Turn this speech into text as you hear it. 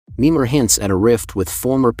Neymar hints at a rift with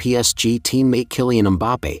former PSG teammate Kylian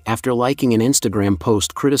Mbappe after liking an Instagram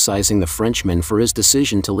post criticizing the Frenchman for his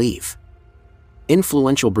decision to leave.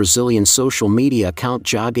 Influential Brazilian social media account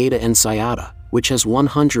Jogada Ensaiada, which has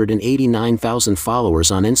 189,000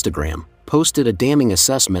 followers on Instagram, posted a damning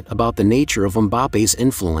assessment about the nature of Mbappe's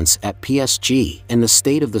influence at PSG and the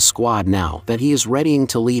state of the squad now that he is readying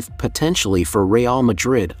to leave potentially for Real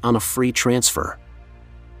Madrid on a free transfer.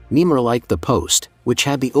 Neymar liked the post, which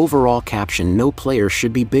had the overall caption "No player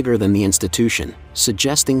should be bigger than the institution,"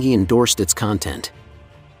 suggesting he endorsed its content.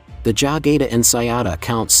 The Jogada Ensaiada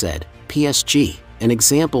account said, "PSG, an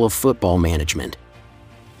example of football management.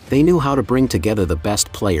 They knew how to bring together the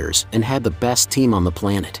best players and had the best team on the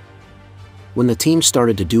planet. When the team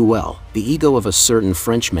started to do well, the ego of a certain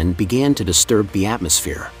Frenchman began to disturb the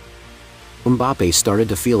atmosphere. Mbappe started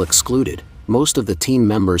to feel excluded. Most of the team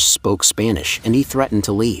members spoke Spanish and he threatened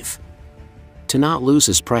to leave. To not lose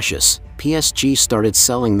his precious, PSG started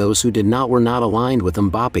selling those who were not aligned with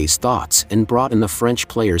Mbappe's thoughts and brought in the French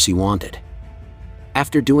players he wanted.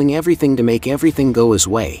 After doing everything to make everything go his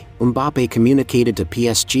way, Mbappe communicated to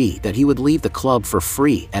PSG that he would leave the club for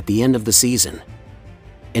free at the end of the season.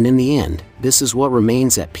 And in the end, this is what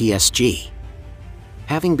remains at PSG.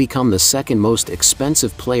 Having become the second most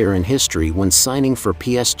expensive player in history when signing for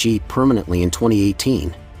PSG permanently in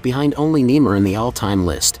 2018, behind only Neymar in the all-time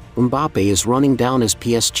list, Mbappe is running down his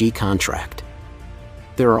PSG contract.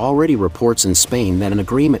 There are already reports in Spain that an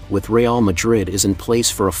agreement with Real Madrid is in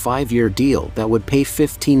place for a 5-year deal that would pay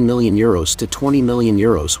 €15 million to €20 million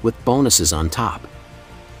with bonuses on top.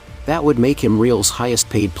 That would make him Real's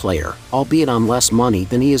highest-paid player, albeit on less money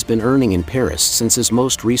than he has been earning in Paris since his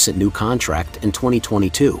most recent new contract in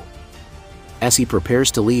 2022. As he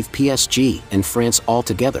prepares to leave PSG and France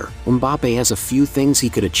altogether, Mbappe has a few things he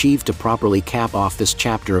could achieve to properly cap off this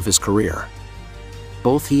chapter of his career.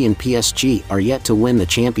 Both he and PSG are yet to win the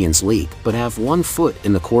Champions League but have one foot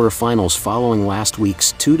in the quarterfinals following last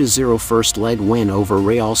week's 2-0 first-leg win over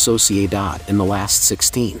Real Sociedad in the last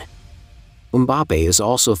 16. Mbappe is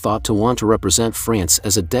also thought to want to represent France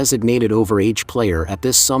as a designated overage player at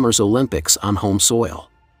this summer's Olympics on home soil.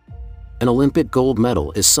 An Olympic gold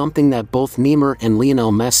medal is something that both Neymar and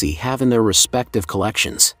Lionel Messi have in their respective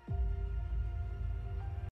collections.